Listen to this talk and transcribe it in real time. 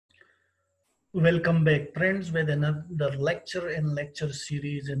Welcome back, friends, with another lecture in lecture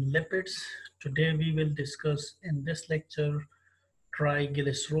series in lipids. Today we will discuss in this lecture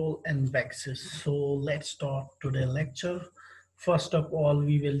triglycerol and waxes. So let's start today's lecture. First of all,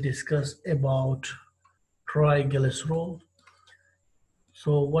 we will discuss about triglycerol.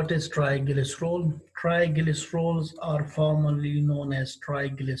 So what is triglycerol? Triglycerols are formerly known as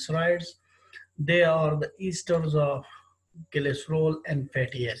triglycerides. They are the esters of glycerol and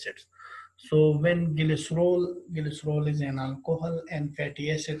fatty acids. So when glycerol is an alcohol and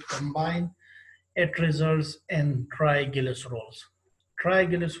fatty acid combine, it results in triglycerols.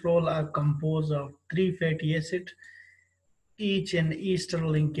 Triglycerol are composed of three fatty acids, each in ester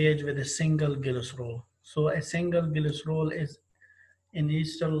linkage with a single glycerol. So a single glycerol is in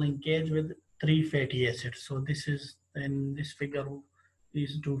ester linkage with three fatty acids. So this is in this figure,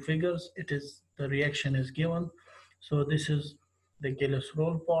 these two figures, it is the reaction is given. So this is the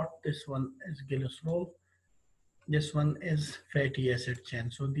glycerol part, this one is glycerol, this one is fatty acid chain.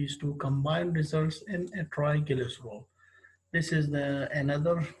 So these two combined results in a triglycerol. This is the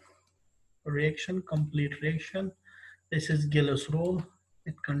another reaction, complete reaction. This is glycerol.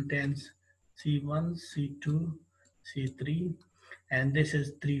 It contains C1, C2, C3, and this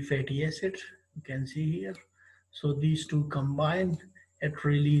is three fatty acids. You can see here. So these two combined, it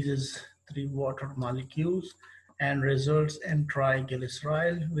releases three water molecules and results in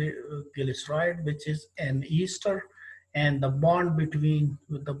triglyceride, which is an ester, and the bond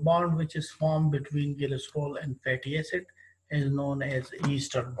which is formed between glycerol and fatty acid is known as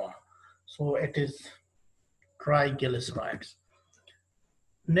ester bond. So it is triglycerides.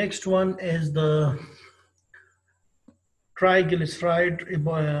 Next one is the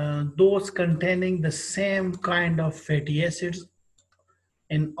triglyceride, those containing the same kind of fatty acids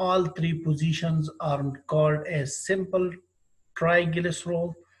in all three positions are called as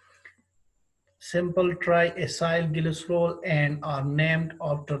triglycerol, simple triacylglycerol, and are named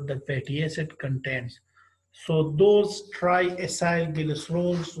after the fatty acid contents. So those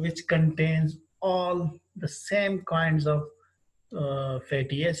triacylglycerols which contains all the same kinds of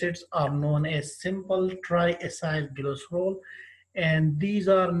fatty acids are known as simple triacylglycerol, and these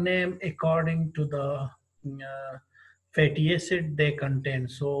are named according to the fatty acid they contain.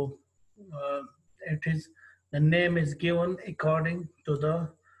 So uh, it is the name is given according to the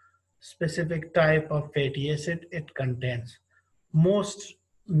specific type of fatty acid it contains. Most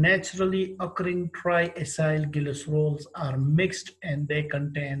naturally occurring triacylglycerols are mixed and they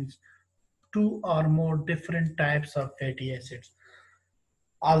contain two or more different types of fatty acids.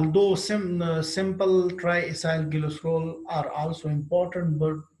 Although simple triacylglycerol are also important,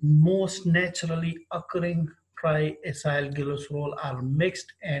 but most naturally occurring triacylglycerol are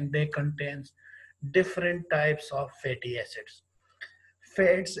mixed and they contain different types of fatty acids.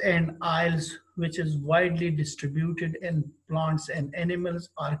 Fats and oils, which is widely distributed in plants and animals,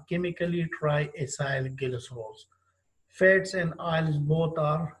 are chemically triacylglycerols. Fats and oils both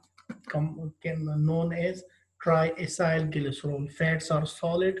are known as triacylglycerol. Fats are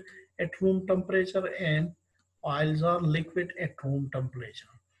solid at room temperature and oils are liquid at room temperature.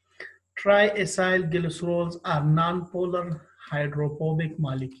 Triacylglycerols are nonpolar hydrophobic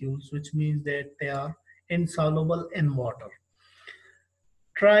molecules, which means that they are insoluble in water.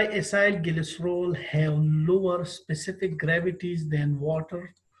 Triacylglycerol have lower specific gravities than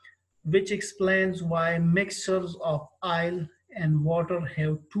water, which explains why mixtures of oil and water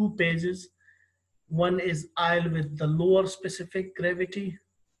have two phases. One is oil with the lower specific gravity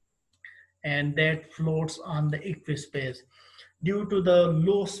and that floats on the aqueous phase. Due to the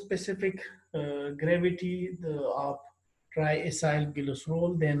low specific gravity of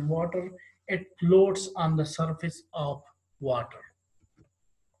triacylglycerol than water, it floats on the surface of water.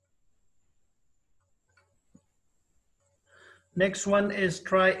 Next one is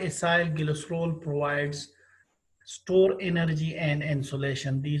triacylglycerol provides store energy and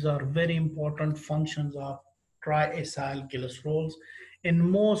insulation. These are very important functions of triacylglycerols.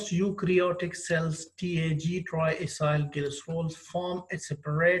 In most eukaryotic cells, TAG triacylglycerols form a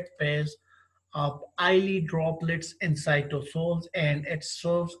separate phase of oily droplets in cytosols, and it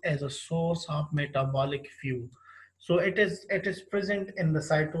serves as a source of metabolic fuel. So it is present in the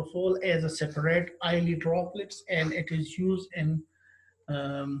cytosol as a separate oily droplets, and it is used in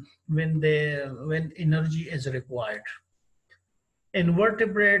when energy is required.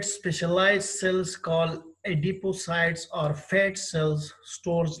 Invertebrates, specialized cells called adipocytes or fat cells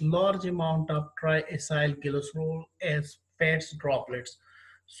stores large amount of triacylglycerol as fat droplets.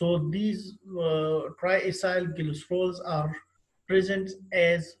 So these triacylglycerols are present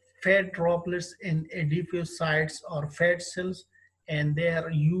as fat droplets in adipocytes or fat cells, and they are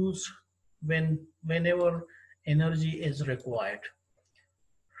used whenever energy is required.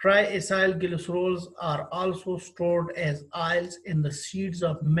 Triacylglycerols are also stored as oils in the seeds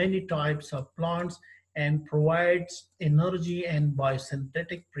of many types of plants and provides energy and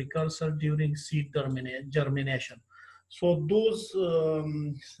biosynthetic precursor during seed germination. So those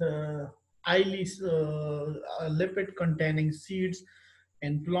highly lipid containing seeds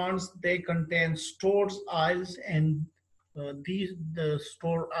in plants, they contain stored oils, and the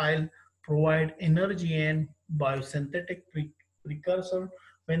stored oil provide energy and biosynthetic precursor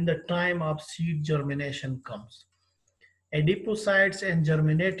when the time of seed germination comes. Adipocytes and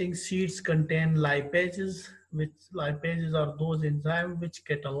germinating seeds contain lipases, which lipases are those enzymes which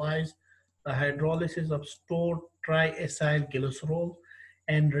catalyze the hydrolysis of stored triacylglycerol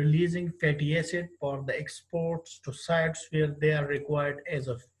and releasing fatty acid for the exports to sites where they are required as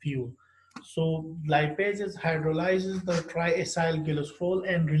a fuel. So lipases hydrolyzes the triacylglycerol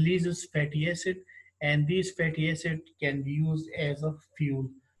and releases fatty acid, and these fatty acid can be used as a fuel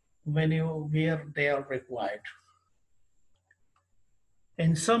where they are required.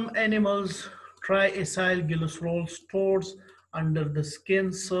 In some animals, triacylglycerol stores under the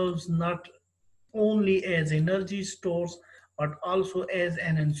skin serves not only as energy stores but also as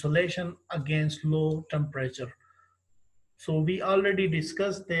an insulation against low temperature. So we already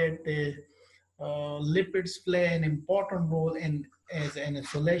discussed that the lipids play an important role in as an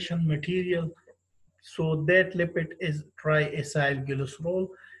insulation material. So that lipid is triacylglycerol,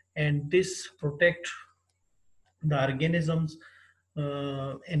 and this protect the organisms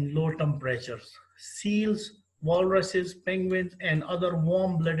in low temperatures. Seals, walruses, penguins, and other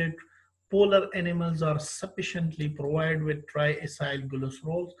warm-blooded polar animals are sufficiently provided with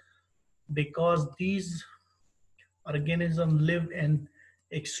triacylglycerols because these organisms live in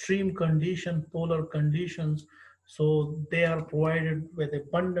extreme condition, polar conditions. So they are provided with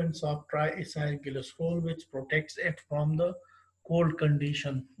abundance of triacylglycerol, which protects it from the cold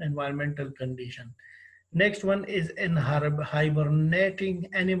condition, environmental condition. Next one is in hibernating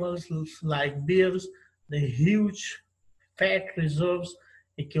animals like bears, the huge fat reserves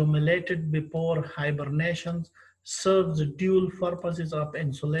accumulated before hibernation serves the dual purposes of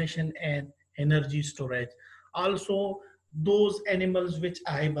insulation and energy storage. Also, those animals which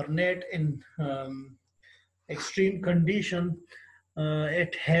hibernate in extreme condition,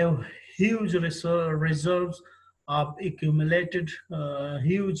 it have huge reserves of accumulated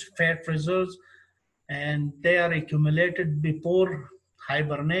huge fat reserves, and they are accumulated before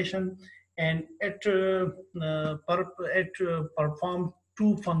hibernation, and it performed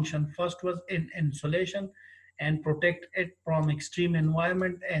two functions. First was in insulation and protect it from extreme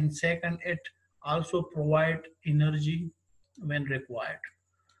environment, and second it also provide energy when required.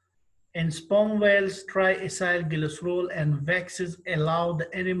 In sperm whales, triacylglycerol and waxes allow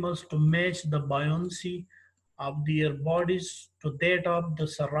the animals to match the buoyancy of their bodies to that of the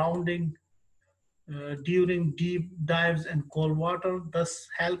surrounding during deep dives in cold water. Thus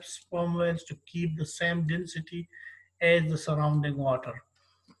helps sperm whales to keep the same density as the surrounding water.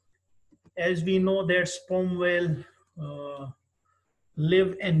 As we know that sperm whale uh,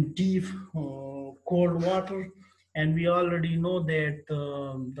 live in deep cold water, and we already know that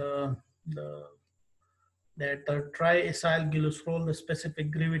the that the triacylglycerol, the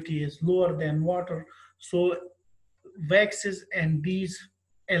specific gravity is lower than water. So waxes and these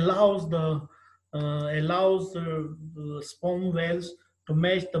allows the sperm whales to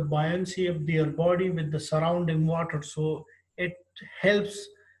match the buoyancy of their body with the surrounding water. So it helps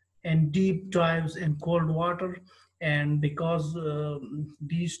in deep dives in cold water, and because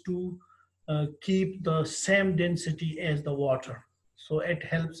these two keep the same density as the water, so it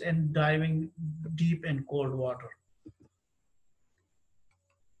helps in diving deep in cold water.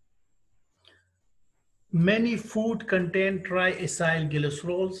 Many food contain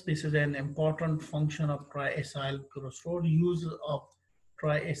triacylglycerols. This is an important function of triacylglycerol, use of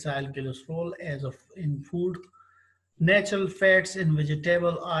triacylglycerol as of in food. Natural fats in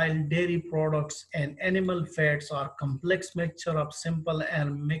vegetable oil, dairy products, and animal fats are complex mixture of simple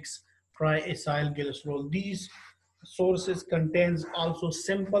and mixed triacylglycerol. These sources contains also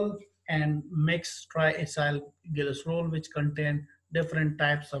simple and mixed triacylglycerol, which contain different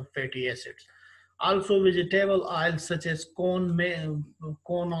types of fatty acids. Also, vegetable oils such as corn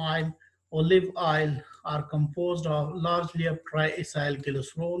oil, olive oil are composed of largely of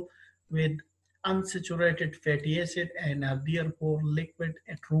triacylglycerol with unsaturated fatty acid and are therefore liquid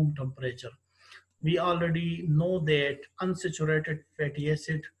at room temperature. We already know that unsaturated fatty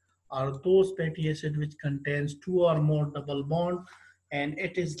acid are those fatty acid which contains two or more double bond, and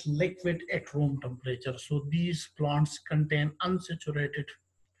it is liquid at room temperature. So these plants contain unsaturated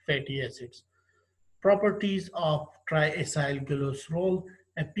fatty acids. Properties of triacylglycerol.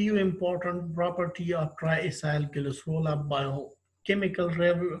 A few important properties of triacylglycerol of biochemical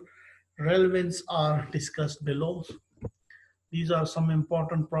relevance are discussed below. These are some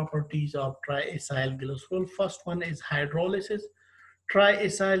important properties of triacylglycerol. First one is hydrolysis.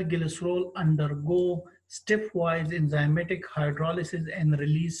 Triacylglycerol undergo stepwise enzymatic hydrolysis and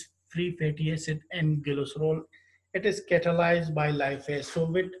release free fatty acid and glycerol. It is catalyzed by lipase. So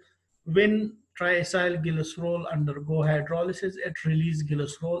when triacylglycerol undergo hydrolysis, it releases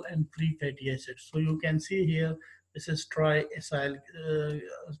glycerol and free fatty acid. So you can see here, this is triglyceride,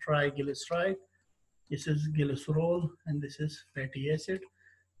 this is glycerol, and this is fatty acid.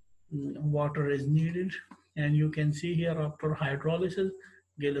 Water is needed, and you can see here after hydrolysis,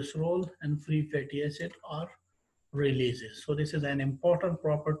 glycerol and free fatty acid are releases. So this is an important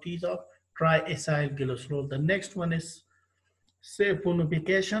properties of triacylglycerol. The next one is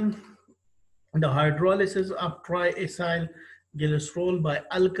saponification. The hydrolysis of triacylglycerol by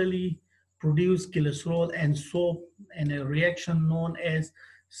alkali produce glycerol and soap in a reaction known as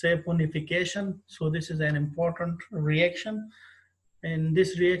saponification. So this is an important reaction. In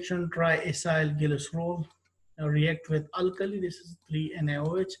this reaction, triacylglycerol react with alkali, this is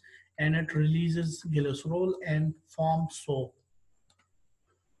 3NaOH, and it releases glycerol and forms soap.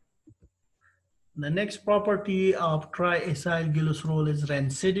 The next property of triacylglycerol is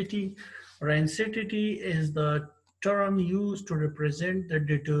rancidity. Rancidity is the term used to represent the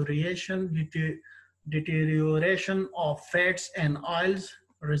deterioration of fats and oils,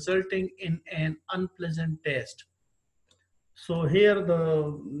 resulting in an unpleasant taste. So here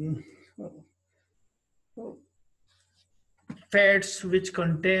the fats which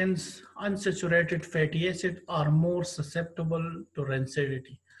contains unsaturated fatty acid are more susceptible to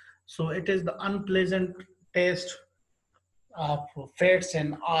rancidity. So it is the unpleasant taste of fats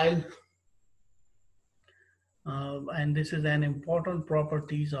and oil, and this is an important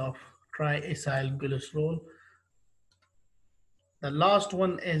properties of triacylglycerol. The last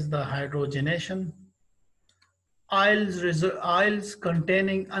one is the hydrogenation. Oils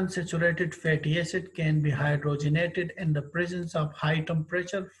containing unsaturated fatty acid can be hydrogenated in the presence of high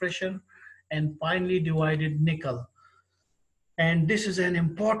temperature, pressure, and finely divided nickel. And this is an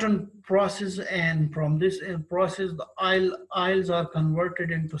important process, and from this process, the oils are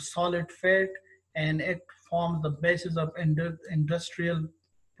converted into solid fat, and it forms the basis of industrial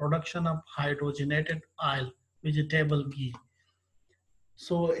production of hydrogenated oil, vegetable ghee.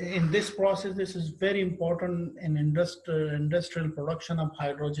 So in this process, this is very important in industrial production of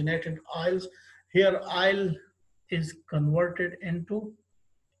hydrogenated oils. Here, oil is converted into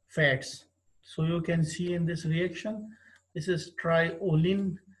fats. So you can see in this reaction, this is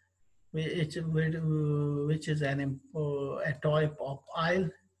triolin, which is a type of oil.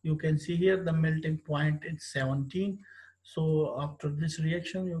 You can see here the melting point is 17. So after this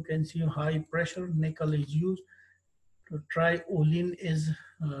reaction, you can see high pressure nickel is used. Triolin is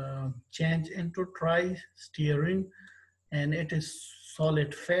changed into tristearine, and it is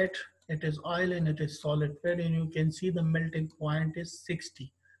solid fat. It is oil and it is solid fat, and you can see the melting point is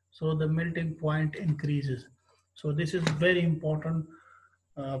 60. So the melting point increases. So this is very important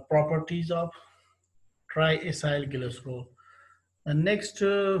properties of triacylglycerol. The next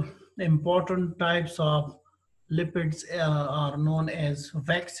important types of lipids are known as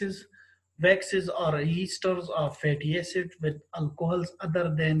waxes. Waxes are esters of fatty acid with alcohols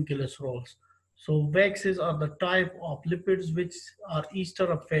other than glycerols. So waxes are the type of lipids which are ester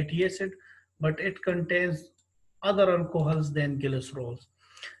of fatty acid, but it contains other alcohols than glycerols.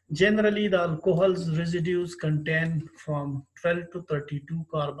 Generally, the alcohol's residues contain from 12 to 32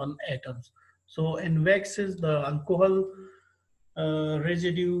 carbon atoms. So in waxes, the alcohol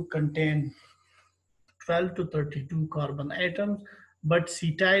residue contain 12 to 32 carbon atoms, but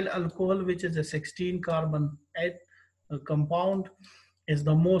cetyl alcohol, which is a 16 carbon compound, is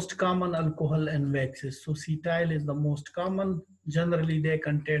the most common alcohol in waxes. So cetyl is the most common. Generally, they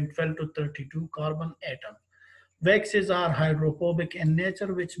contain 12 to 32 carbon atoms. Waxes are hydrophobic in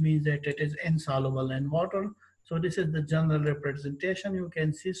nature, which means that it is insoluble in water. So this is the general representation. You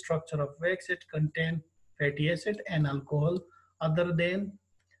can see structure of wax. It contains fatty acid and alcohol other than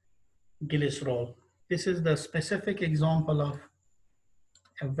glycerol. This is the specific example of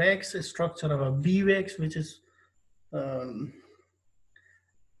a wax structure of a bee wax, which is an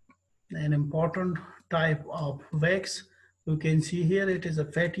important type of wax. You can see here it is a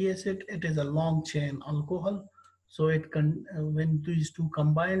fatty acid. It is a long chain alcohol. So it can, when these two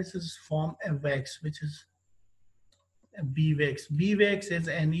combine, this form a wax, which is a bee wax. Bee wax is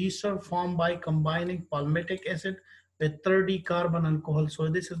an ester formed by combining palmitic acid with 30 carbon alcohol. So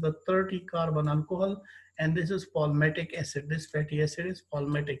this is the 30 carbon alcohol, and this is palmitic acid. This fatty acid is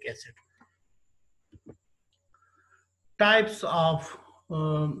palmitic acid. Types of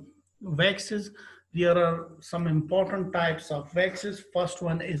waxes. There are some important types of waxes. First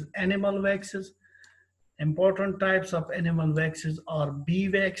one is animal waxes. Important types of animal waxes are bee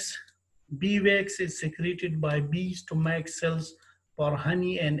wax. Bee wax is secreted by bees to make cells for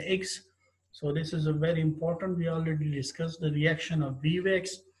honey and eggs. So this is a very important. We already discussed the reaction of bee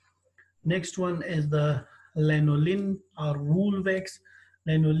wax. Next one is the lanolin or wool wax.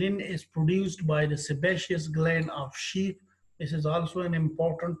 Lanolin is produced by the sebaceous gland of sheep. This is also an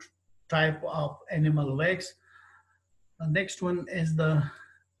important type of animal wax. The next one is the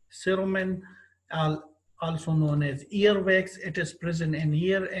cerumen, also known as ear wax. It is present in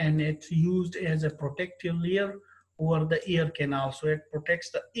ear and it's used as a protective layer over the ear canal. So it protects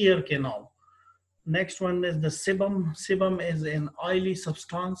the ear canal. Next one is the sebum. Sebum is an oily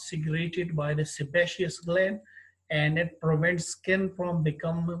substance secreted by the sebaceous gland, and it prevents skin from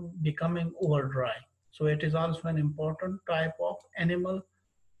becoming over dry. So it is also an important type of animal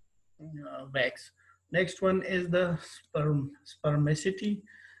wax. Next one is the spermaceti.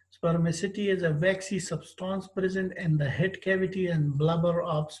 Spermaceti is a waxy substance present in the head cavity and blubber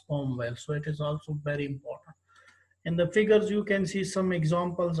of sperm whale. So it is also very important. In the figures, you can see some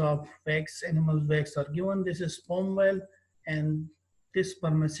examples of wax, animal wax are given. This is sperm whale, and this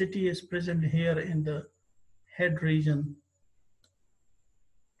spermaceti is present here in the head region.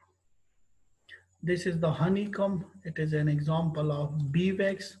 This is the honeycomb. It is an example of bee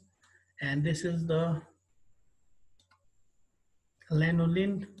wax. And this is the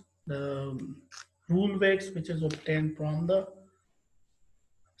lanolin, the wool wax, which is obtained from the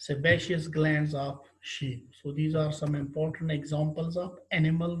sebaceous glands of sheep. So these are some important examples of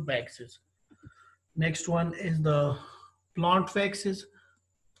animal waxes. Next one is the plant waxes.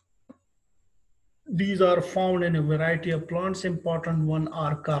 These are found in a variety of plants. Important one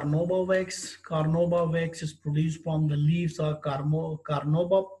are carnauba wax. Carnauba wax is produced from the leaves of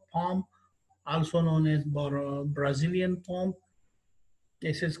carnauba palm, also known as Brazilian palm.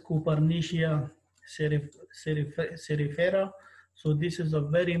 This is Cupernicia cerifera. So this is a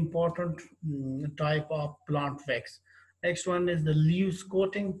very important type of plant wax. Next one is the leaves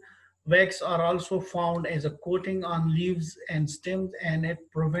coating. Wax are also found as a coating on leaves and stems, and it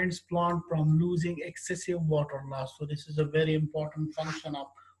prevents plant from losing excessive water loss. So this is a very important function of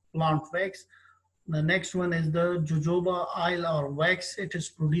plant wax. The next one is the jojoba oil or wax. It is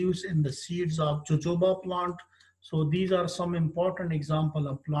produced in the seeds of jojoba plant. So these are some important examples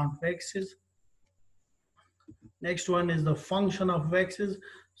of plant waxes. Next one is the function of waxes.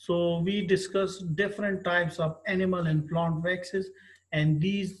 So we discussed different types of animal and plant waxes, and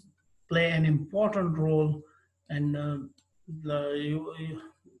these play an important role in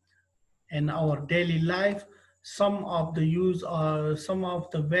our daily life. Some of the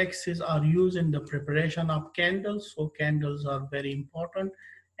waxes are used in the preparation of candles. So candles are very important,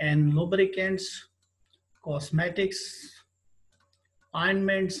 and lubricants, cosmetics,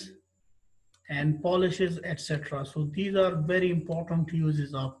 ointments, and polishes, etc. So these are very important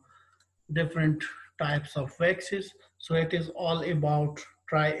uses of different types of waxes. So it is all about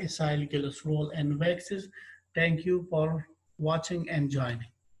triacylglycerol and waxes. Thank you for watching and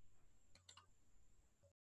joining.